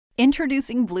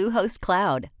Introducing Bluehost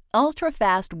Cloud,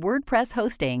 ultra-fast WordPress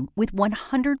hosting with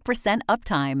 100%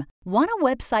 uptime. Want a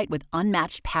website with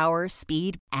unmatched power,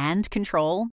 speed, and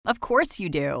control? Of course you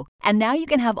do. And now you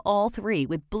can have all three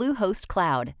with Bluehost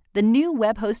Cloud, the new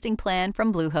web hosting plan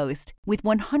from Bluehost. With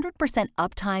 100%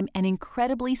 uptime and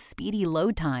incredibly speedy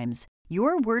load times,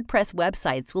 your WordPress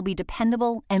websites will be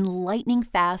dependable and lightning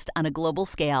fast on a global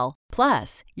scale.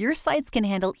 Plus, your sites can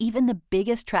handle even the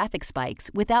biggest traffic spikes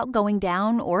without going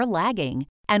down or lagging.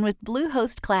 And with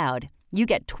Bluehost Cloud, you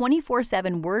get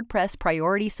 24/7 WordPress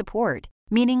priority support,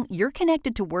 meaning you're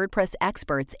connected to WordPress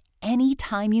experts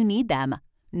anytime you need them.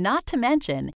 Not to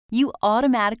mention, you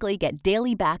automatically get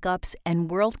daily backups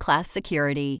and world-class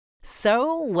security.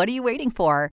 So, what are you waiting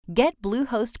for? Get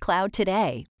Bluehost Cloud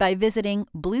today by visiting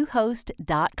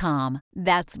Bluehost.com.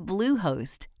 That's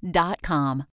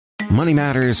Bluehost.com. Money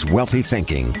Matters Wealthy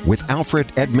Thinking with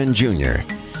Alfred Edmond Jr.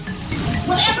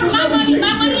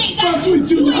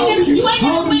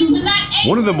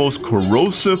 One of the most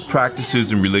corrosive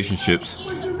practices in relationships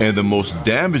and the most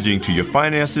damaging to your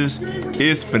finances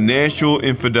is financial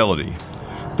infidelity.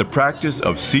 The practice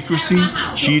of secrecy,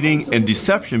 cheating, and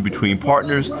deception between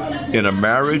partners in a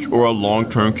marriage or a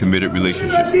long-term committed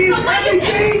relationship.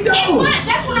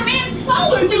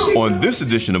 On this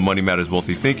edition of Money Matters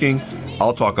Wealthy Thinking,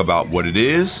 I'll talk about what it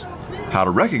is, how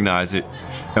to recognize it,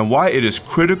 and why it is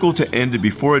critical to end it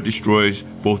before it destroys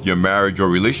both your marriage or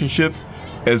relationship,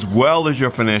 as well as your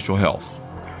financial health.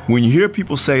 When you hear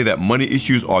people say that money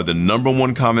issues are the number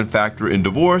one common factor in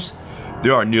divorce, they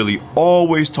are nearly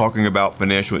always talking about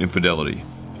financial infidelity.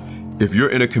 If you're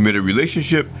in a committed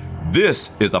relationship, this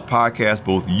is a podcast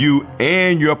both you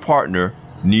and your partner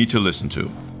need to listen to.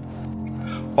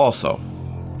 Also,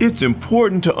 it's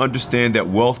important to understand that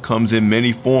wealth comes in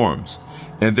many forms,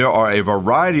 and there are a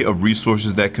variety of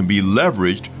resources that can be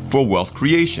leveraged for wealth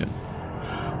creation.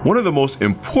 One of the most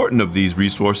important of these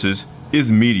resources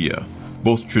is media,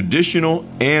 both traditional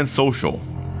and social.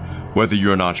 Whether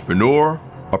you're an entrepreneur,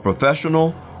 a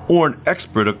professional, or an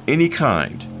expert of any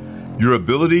kind, your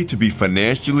ability to be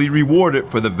financially rewarded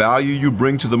for the value you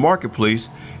bring to the marketplace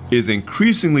is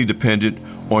increasingly dependent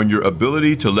on your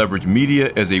ability to leverage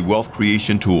media as a wealth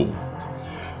creation tool.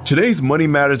 Today's Money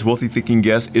Matters Wealthy Thinking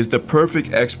guest is the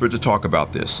perfect expert to talk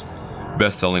about this.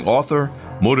 Best-selling author,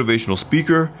 motivational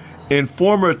speaker, and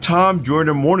former Tom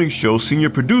Joyner Morning Show senior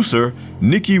producer,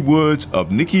 Nikki Woods of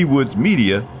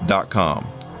NikkiWoodsMedia.com.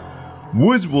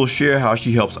 Woods will share how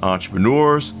she helps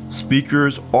entrepreneurs,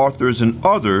 speakers, authors, and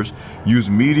others use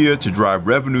media to drive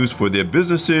revenues for their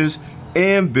businesses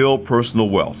and build personal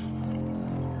wealth.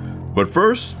 But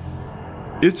first,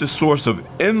 it's a source of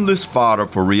endless fodder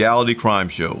for reality crime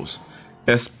shows,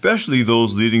 especially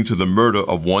those leading to the murder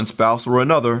of one spouse or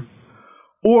another,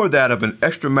 or that of an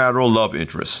extramarital love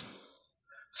interest.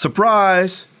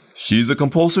 Surprise! She's a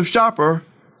compulsive shopper.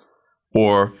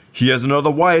 Or he has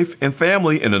another wife and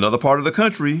family in another part of the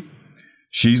country.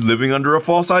 She's living under a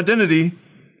false identity.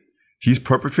 He's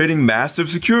perpetrating massive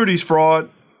securities fraud.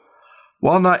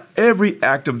 While not every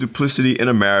act of duplicity in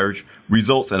a marriage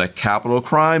results in a capital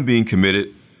crime being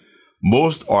committed,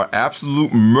 most are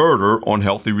absolute murder on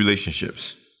healthy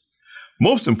relationships.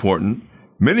 Most important,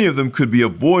 many of them could be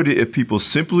avoided if people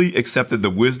simply accepted the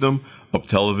wisdom of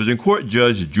television court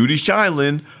judge Judy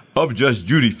Shineland of Judge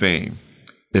Judy fame.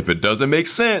 If it doesn't make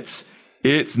sense,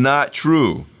 it's not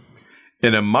true.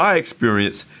 And in my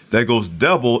experience, that goes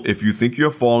double if you think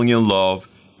you're falling in love,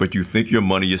 but you think your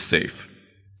money is safe.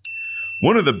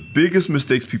 One of the biggest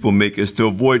mistakes people make is to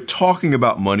avoid talking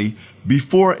about money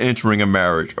before entering a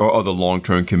marriage or other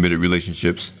long-term committed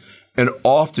relationships, and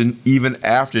often even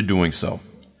after doing so.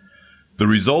 The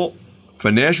result?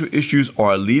 Financial issues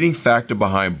are a leading factor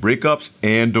behind breakups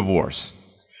and divorce.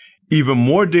 Even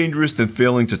more dangerous than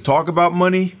failing to talk about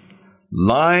money,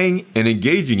 lying and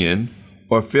engaging in,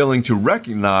 or failing to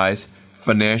recognize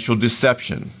financial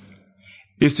deception.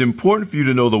 It's important for you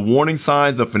to know the warning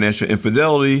signs of financial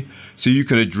infidelity so you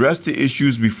can address the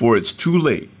issues before it's too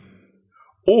late,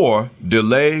 or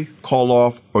delay, call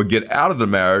off, or get out of the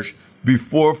marriage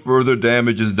before further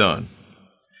damage is done.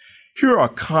 Here are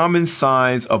common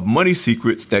signs of money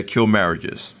secrets that kill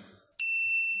marriages.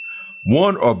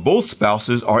 One or both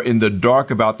spouses are in the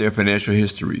dark about their financial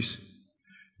histories.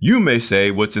 You may say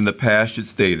what's in the past should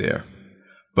stay there,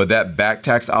 but that back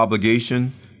tax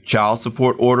obligation, child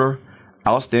support order,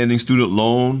 outstanding student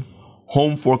loan,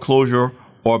 home foreclosure,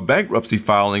 or bankruptcy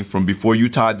filing from before you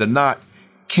tied the knot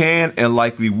can and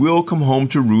likely will come home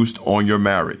to roost on your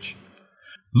marriage.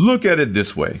 Look at it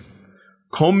this way.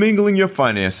 Commingling your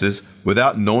finances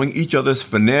without knowing each other's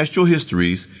financial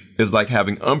histories is like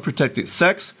having unprotected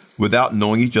sex without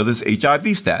knowing each other's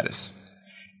HIV status.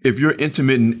 If you're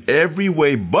intimate in every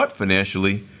way but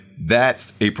financially,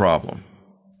 that's a problem.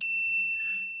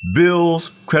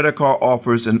 Bills, credit card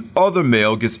offers, and other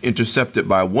mail gets intercepted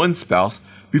by one spouse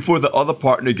before the other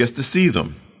partner gets to see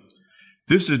them.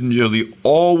 This is nearly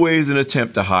always an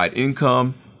attempt to hide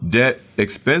income, debt,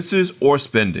 expenses, or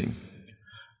spending.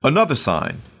 Another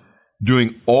sign,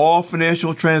 doing all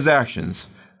financial transactions,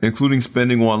 including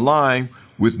spending online,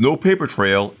 with no paper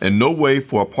trail and no way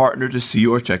for a partner to see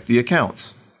or check the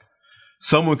accounts.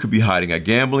 Someone could be hiding a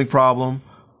gambling problem,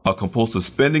 a compulsive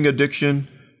spending addiction,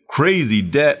 crazy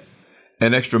debt,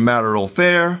 an extramarital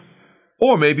affair,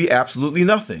 or maybe absolutely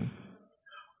nothing.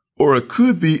 Or it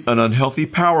could be an unhealthy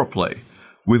power play,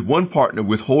 with one partner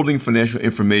withholding financial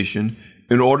information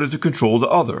in order to control the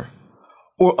other,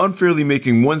 or unfairly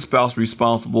making one spouse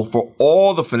responsible for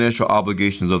all the financial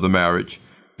obligations of the marriage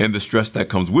and the stress that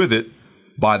comes with it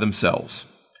by themselves.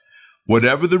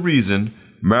 Whatever the reason,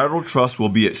 marital trust will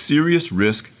be at serious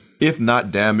risk if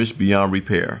not damaged beyond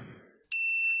repair.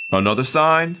 Another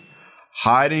sign,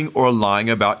 hiding or lying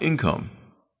about income.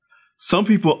 Some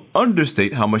people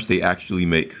understate how much they actually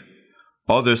make.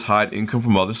 Others hide income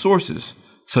from other sources,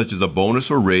 such as a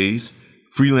bonus or raise,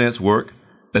 freelance work,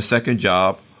 a second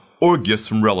job, or gifts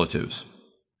from relatives.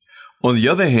 On the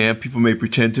other hand, people may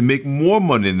pretend to make more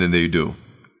money than they do,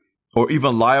 or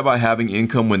even lie about having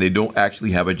income when they don't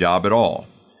actually have a job at all.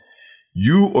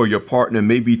 You or your partner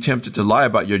may be tempted to lie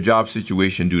about your job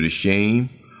situation due to shame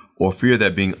or fear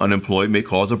that being unemployed may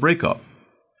cause a breakup.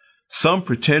 Some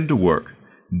pretend to work,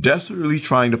 desperately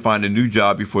trying to find a new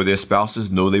job before their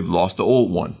spouses know they've lost the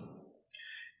old one.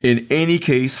 In any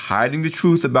case, hiding the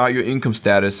truth about your income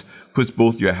status puts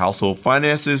both your household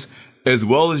finances as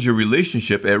well as your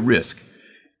relationship at risk,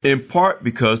 in part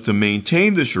because to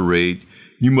maintain the charade,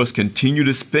 you must continue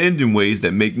to spend in ways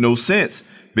that make no sense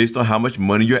based on how much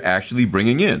money you're actually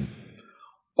bringing in.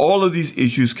 All of these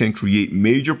issues can create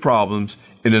major problems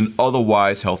in an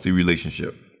otherwise healthy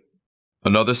relationship.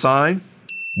 Another sign,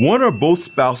 one or both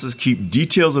spouses keep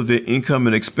details of their income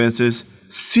and expenses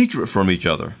secret from each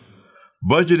other,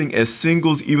 budgeting as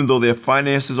singles even though their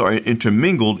finances are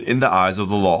intermingled in the eyes of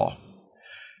the law.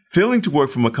 Failing to work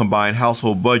from a combined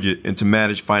household budget and to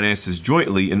manage finances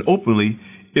jointly and openly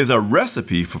is a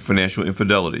recipe for financial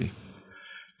infidelity.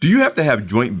 Do you have to have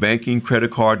joint banking,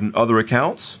 credit card, and other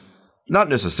accounts? Not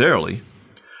necessarily.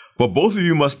 But both of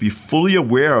you must be fully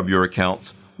aware of your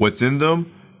accounts, what's in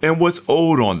them, and what's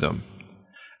owed on them.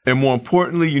 And more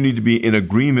importantly, you need to be in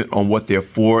agreement on what they're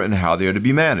for and how they're to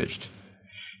be managed.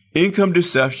 Income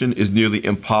deception is nearly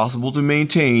impossible to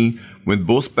maintain when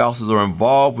both spouses are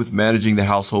involved with managing the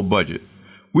household budget,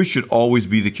 which should always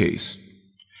be the case.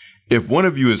 If one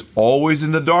of you is always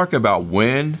in the dark about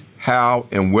when, how,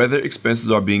 and whether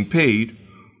expenses are being paid,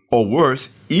 or worse,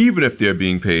 even if they're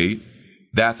being paid,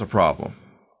 that's a problem.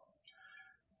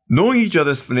 Knowing each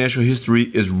other's financial history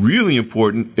is really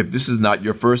important if this is not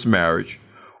your first marriage,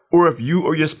 or if you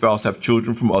or your spouse have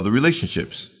children from other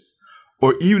relationships,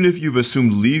 or even if you've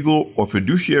assumed legal or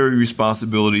fiduciary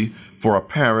responsibility for a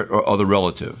parent or other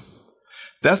relative.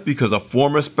 That's because a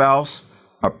former spouse,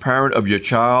 a parent of your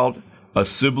child, a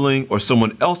sibling, or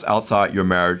someone else outside your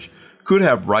marriage could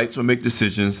have rights or make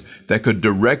decisions that could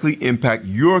directly impact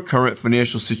your current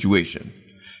financial situation,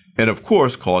 and of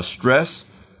course cause stress,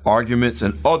 arguments,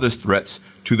 and other threats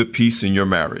to the peace in your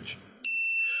marriage.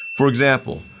 For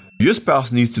example, your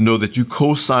spouse needs to know that you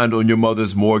co-signed on your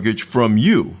mother's mortgage from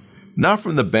you, not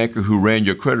from the banker who ran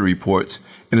your credit reports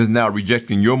and is now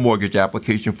rejecting your mortgage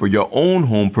application for your own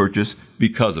home purchase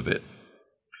because of it.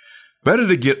 Better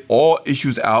to get all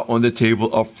issues out on the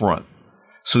table up front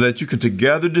so that you can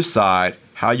together decide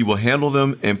how you will handle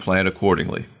them and plan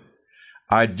accordingly.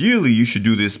 Ideally, you should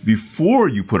do this before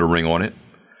you put a ring on it,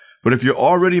 but if you're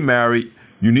already married,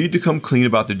 you need to come clean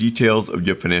about the details of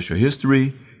your financial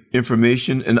history,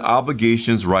 information, and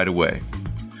obligations right away.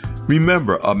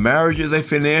 Remember, a marriage is a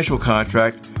financial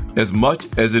contract as much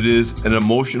as it is an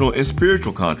emotional and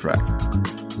spiritual contract.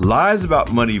 Lies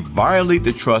about money violate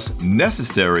the trust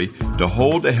necessary to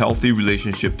hold a healthy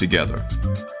relationship together.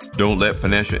 Don't let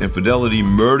financial infidelity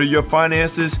murder your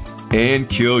finances and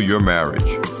kill your marriage.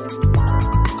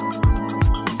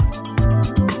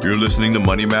 You're listening to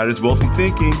Money Matters Wealthy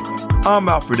Thinking. I'm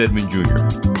Alfred Edmond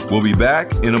Jr. We'll be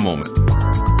back in a moment.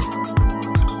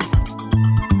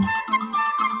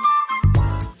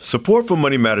 Support for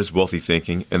Money Matters Wealthy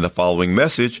Thinking and the following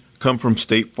message come from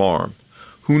State Farm,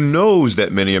 who knows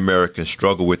that many Americans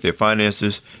struggle with their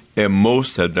finances and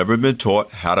most have never been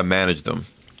taught how to manage them.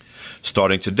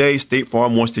 Starting today, State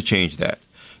Farm wants to change that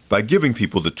by giving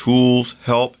people the tools,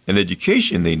 help, and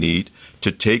education they need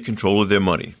to take control of their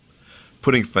money,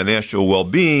 putting financial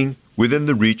well-being within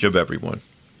the reach of everyone.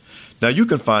 Now you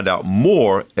can find out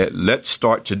more at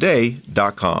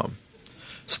letstarttoday.com.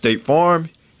 State Farm,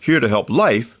 here to help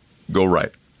life go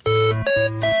right.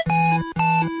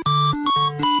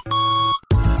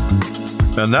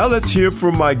 And now let's hear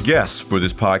from my guest for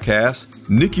this podcast,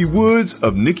 Nikki Woods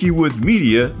of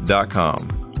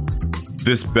NikkiWoodsMedia.com.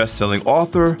 This best-selling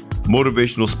author,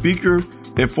 motivational speaker,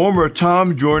 and former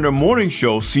Tom Joyner Morning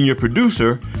Show senior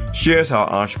producer shares how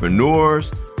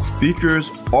entrepreneurs,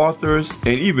 speakers, authors,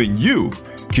 and even you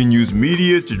can use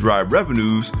media to drive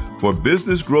revenues for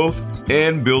business growth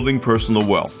and building personal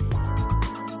wealth.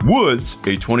 Woods,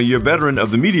 a 20-year veteran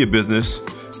of the media business,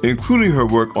 including her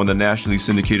work on the nationally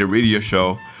syndicated radio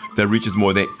show that reaches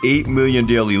more than 8 million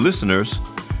daily listeners,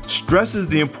 stresses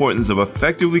the importance of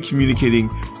effectively communicating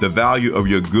the value of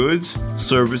your goods,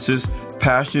 services,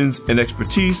 passions, and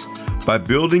expertise by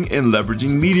building and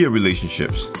leveraging media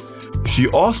relationships. She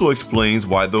also explains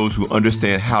why those who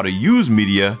understand how to use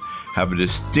media have a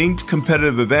distinct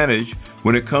competitive advantage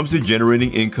when it comes to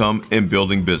generating income and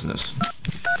building business.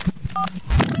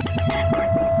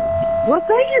 Well,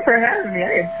 thank you for having me.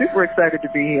 I am super excited to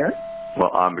be here.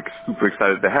 Well, I'm super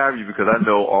excited to have you because I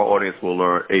know our audience will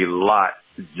learn a lot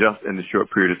just in the short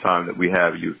period of time that we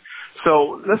have you.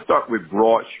 So let's start with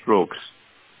broad strokes.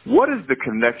 What is the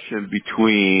connection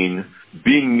between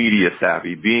being media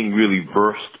savvy, being really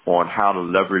versed on how to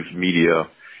leverage media,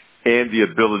 and the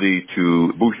ability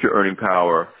to boost your earning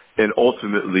power and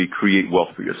ultimately create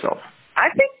wealth for yourself? I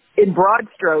think in broad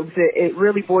strokes, it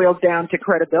really boils down to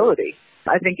credibility.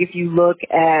 I think if you look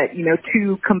at,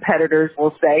 two competitors,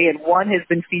 we'll say, and one has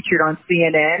been featured on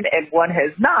CNN and one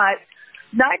has not,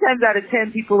 9 times out of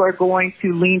 10 people are going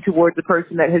to lean towards the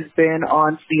person that has been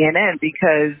on CNN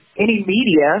because any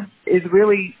media is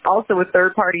really also a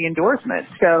third-party endorsement.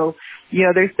 So,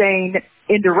 they're saying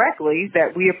indirectly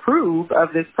that we approve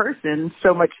of this person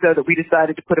so much so that we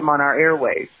decided to put him on our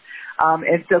airwaves.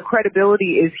 And so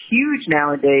credibility is huge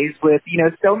nowadays with,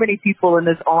 so many people in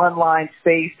this online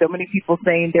space, so many people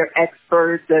saying they're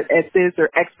experts at this or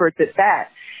experts at that.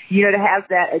 To have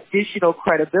that additional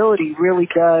credibility really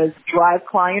does drive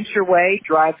clients your way,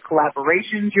 drives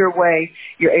collaborations your way.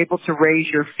 You're able to raise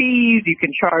your fees. You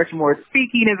can charge more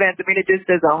speaking events. I mean, it just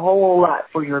does a whole lot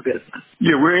for your business.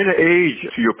 Yeah, we're in an age,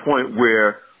 to your point,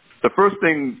 where the first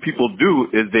thing people do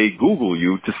is they Google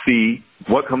you to see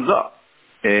what comes up.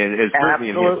 And it certainly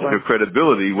enhances their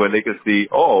credibility when they can see,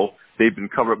 they've been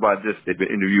covered by this, they've been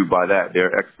interviewed by that,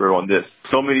 they're expert on this.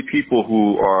 So many people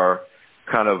who are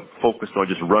kind of focused on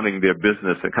just running their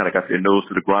business and kind of got their nose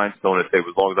to the grindstone and say,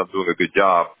 as long as I'm doing a good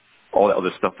job, all that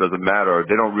other stuff doesn't matter.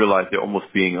 They don't realize they're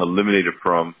almost being eliminated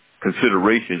from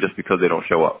consideration just because they don't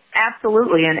show up.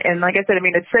 Absolutely. And like I said,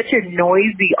 it's such a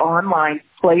noisy online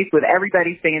place with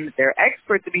everybody saying that they're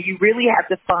experts. You really have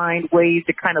to find ways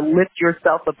to kind of lift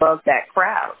yourself above that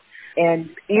crowd. And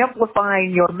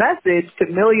amplifying your message to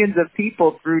millions of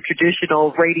people through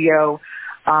traditional radio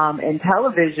and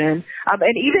television,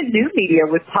 and even new media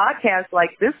with podcasts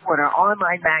like this one or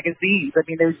online magazines.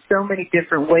 There's so many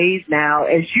different ways now,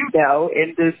 as you know,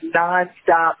 in this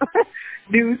nonstop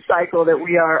news cycle that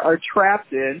we are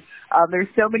trapped in. There's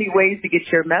so many ways to get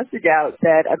your message out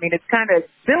that, it's kind of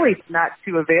silly not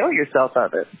to avail yourself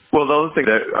of it. Well, the other thing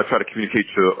that I try to communicate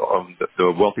to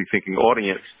the wealthy thinking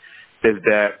audience is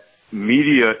that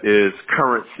media is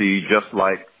currency just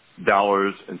like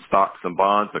dollars and stocks and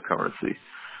bonds are currency.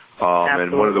 And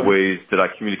one of the ways that I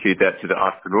communicate that to the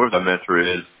entrepreneurs I mentor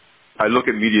is I look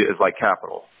at media as like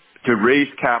capital. To raise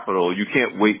capital, you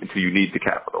can't wait until you need the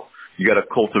capital. You got to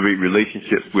cultivate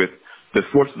relationships with the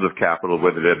sources of capital,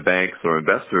 whether they're banks or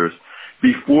investors,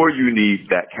 before you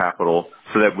need that capital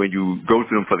so that when you go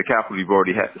to them for the capital, you've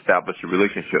already had established a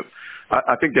relationship.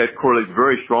 I think that correlates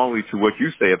very strongly to what you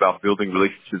say about building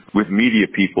relationships with media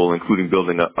people, including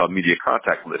building a media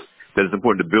contact list. That it's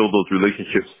important to build those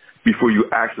relationships before you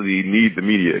actually need the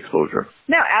media exposure.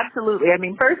 No, absolutely.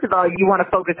 First of all, you want to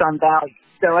focus on value.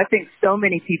 So I think so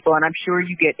many people, and I'm sure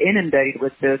you get inundated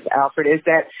with this, Alfred, is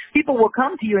that people will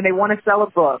come to you and they want to sell a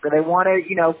book or they want to,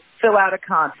 fill out a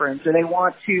conference or they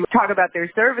want to talk about their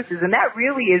services. And that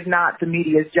really is not the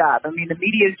media's job. The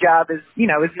media's job is,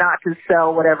 is not to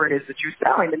sell whatever it is that you're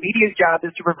selling. The media's job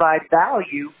is to provide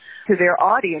value to their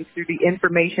audience through the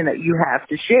information that you have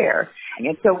to share.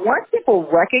 And so once people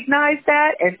recognize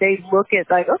that and they look at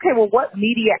what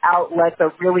media outlets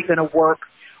are really going to work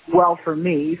well for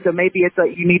me. So maybe it's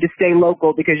like you need to stay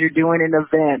local because you're doing an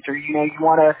event, or, you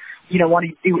want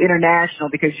to do international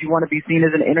because you want to be seen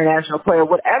as an international player.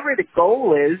 Whatever the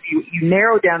goal is, you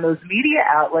narrow down those media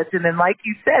outlets. And then, like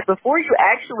you said, before you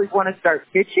actually want to start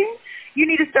pitching, you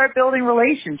need to start building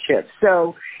relationships.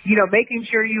 So, making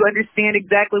sure you understand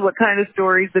exactly what kind of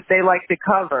stories that they like to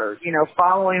cover,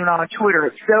 following on Twitter.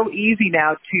 It's so easy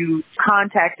now to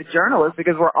contact a journalist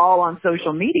because we're all on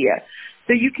social media.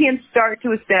 So you can start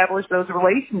to establish those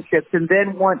relationships. And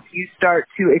then once you start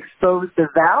to expose the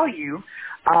value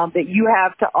that you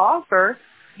have to offer,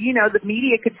 the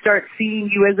media could start seeing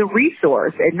you as a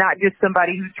resource and not just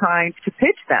somebody who's trying to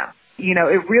pitch them.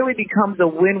 It really becomes a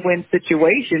win-win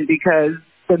situation because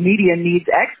the media needs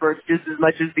experts just as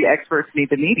much as the experts need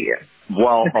the media.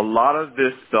 Well, a lot of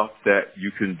this stuff that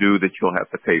you can do that you'll have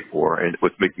to pay for, and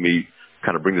what's making me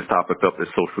kind of bring this topic up is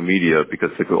social media,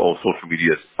 because all social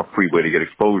media is a free way to get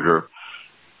exposure.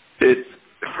 It's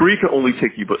free can only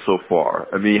take you but so far.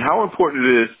 I mean, how important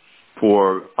it is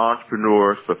for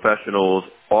entrepreneurs, professionals,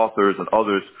 authors, and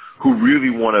others who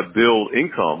really want to build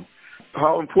income,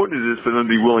 how important it is for them to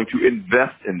be willing to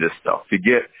invest in this stuff, to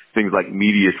get things like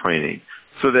media training,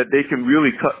 so that they can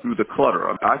really cut through the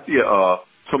clutter. I see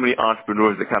so many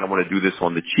entrepreneurs that kind of want to do this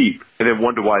on the cheap and then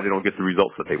wonder why they don't get the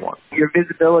results that they want. Your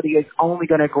visibility is only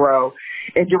going to grow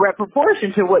in direct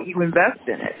proportion to what you invest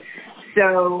in it.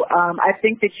 So I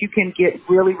think that you can get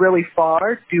really, really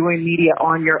far doing media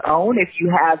on your own if you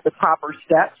have the proper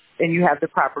steps and you have the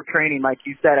proper training, like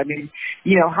you said. I mean,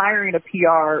 hiring a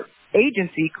PR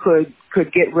agency could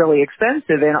get really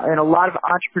expensive, and a lot of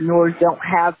entrepreneurs don't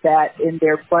have that in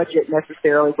their budget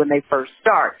necessarily when they first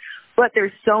start. But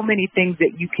there's so many things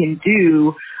that you can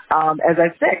do, as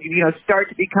I said, start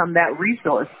to become that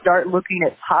resource. Start looking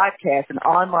at podcasts and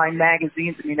online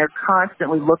magazines. I mean, they're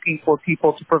constantly looking for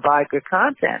people to provide good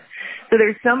content. So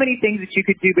there's so many things that you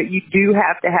could do, but you do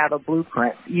have to have a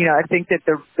blueprint. I think that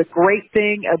the great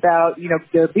thing about,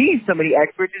 there being so many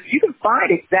experts is you can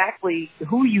find exactly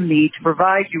who you need to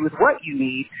provide you with what you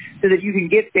need so that you can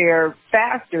get there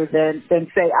faster than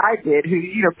say I did, who,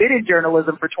 been in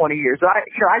journalism for 20 years. So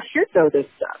I should know this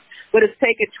stuff. But it's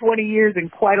taken 20 years and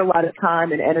quite a lot of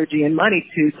time and energy and money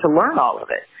to learn all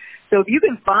of it. So if you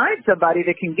can find somebody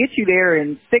that can get you there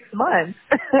in 6 months,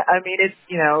 I mean,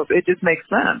 it just makes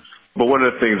sense. But one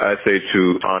of the things I say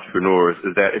to entrepreneurs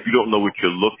is that if you don't know what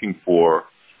you're looking for,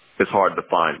 it's hard to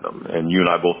find them. And you and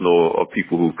I both know of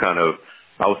people who kind of,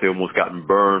 I would say, almost gotten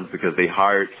burned because they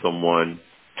hired someone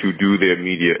to do their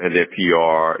media and their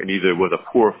PR, and either it was a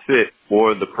poor fit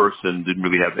or the person didn't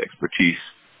really have the expertise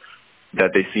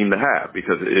that they seem to have,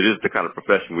 because it is the kind of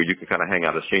profession where you can kind of hang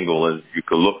out a shingle and you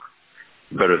can look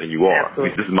better than you are.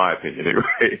 Absolutely. At least this is my opinion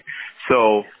anyway.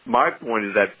 So my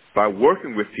point is that by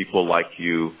working with people like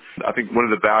you, I think one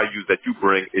of the values that you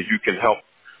bring is you can help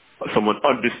someone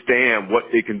understand what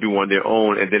they can do on their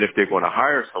own, and then if they're going to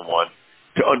hire someone,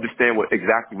 to understand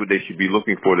exactly what they should be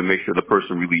looking for to make sure the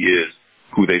person really is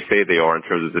who they say they are in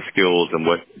terms of the skills and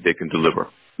what they can deliver.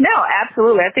 No,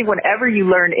 absolutely. I think whenever you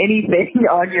learn anything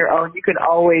on your own, you can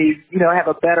always, have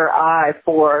a better eye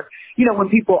for, when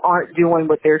people aren't doing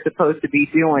what they're supposed to be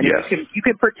doing. Yes. You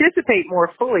can participate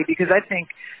more fully, because I think,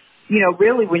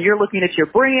 really when you're looking at your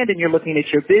brand and you're looking at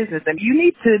your business, and you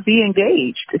need to be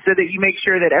engaged so that you make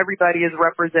sure that everybody is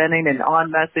representing and on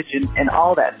message and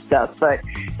all that stuff. But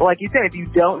like you said, if you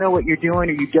don't know what you're doing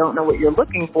or you don't know what you're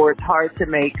looking for, it's hard to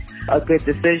make a good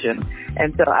decision.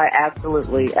 And so I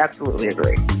absolutely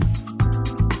agree.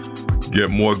 Get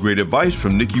more great advice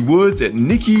from Nikki Woods at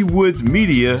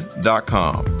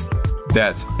nikkieWoodsMedia.com.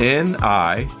 That's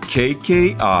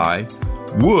NIKKI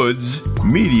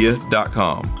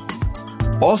WoodsMedia.com.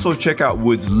 Also check out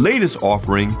Woods' latest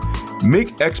offering,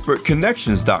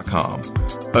 MakeExpertConnections.com,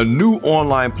 a new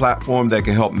online platform that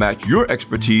can help match your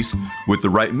expertise with the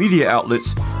right media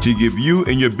outlets to give you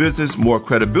and your business more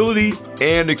credibility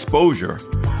and exposure,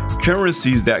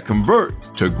 currencies that convert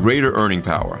to greater earning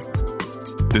power.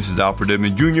 This is Alfred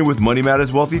Edmond Jr. with Money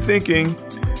Matters Wealthy Thinking.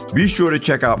 Be sure to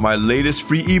check out my latest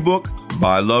free ebook,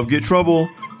 Buy Love, Get Trouble,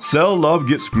 Sell Love,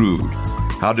 Get Screwed.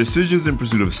 How decisions in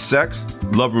pursuit of sex,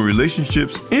 love, and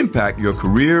relationships impact your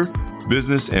career,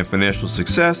 business, and financial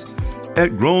success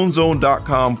at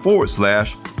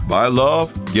growenzone.com/Buy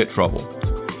Love, Get Trouble.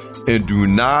 And do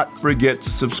not forget to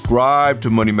subscribe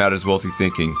to Money Matters Wealthy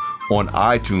Thinking on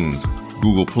iTunes,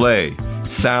 Google Play,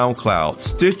 SoundCloud,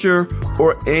 Stitcher,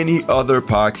 or any other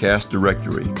podcast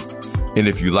directory. And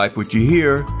if you like what you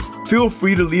hear, feel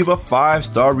free to leave a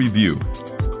 5-star review.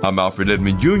 I'm Alfred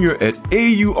Edmond Jr. at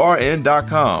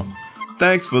AURN.com.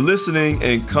 Thanks for listening,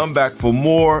 and come back for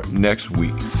more next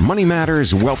week. Money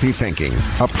Matters Wealthy Thinking,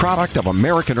 a product of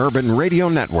American Urban Radio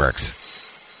Networks.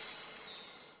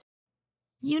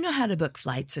 You know how to book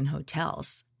flights and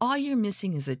hotels. All you're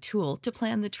missing is a tool to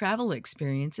plan the travel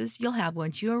experiences you'll have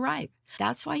once you arrive.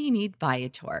 That's why you need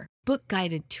Viator. Book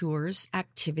guided tours,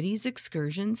 activities,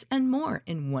 excursions, and more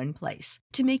in one place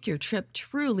to make your trip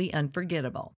truly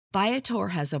unforgettable. Viator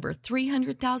has over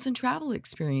 300,000 travel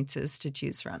experiences to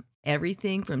choose from.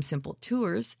 Everything from simple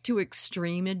tours to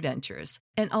extreme adventures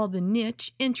and all the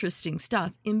niche, interesting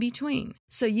stuff in between.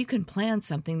 So you can plan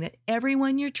something that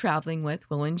everyone you're traveling with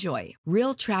will enjoy.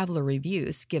 Real traveler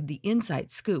reviews give the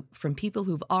inside scoop from people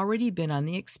who've already been on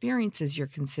the experiences you're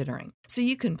considering. So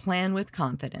you can plan with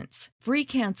confidence. Free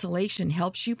cancellation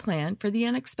helps you plan for the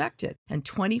unexpected. And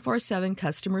 24/7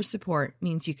 customer support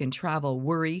means you can travel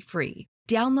worry-free.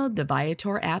 Download the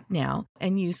Viator app now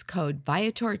and use code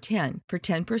Viator10 for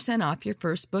 10% off your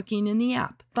first booking in the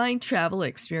app. Find travel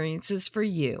experiences for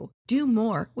you. Do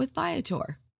more with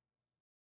Viator.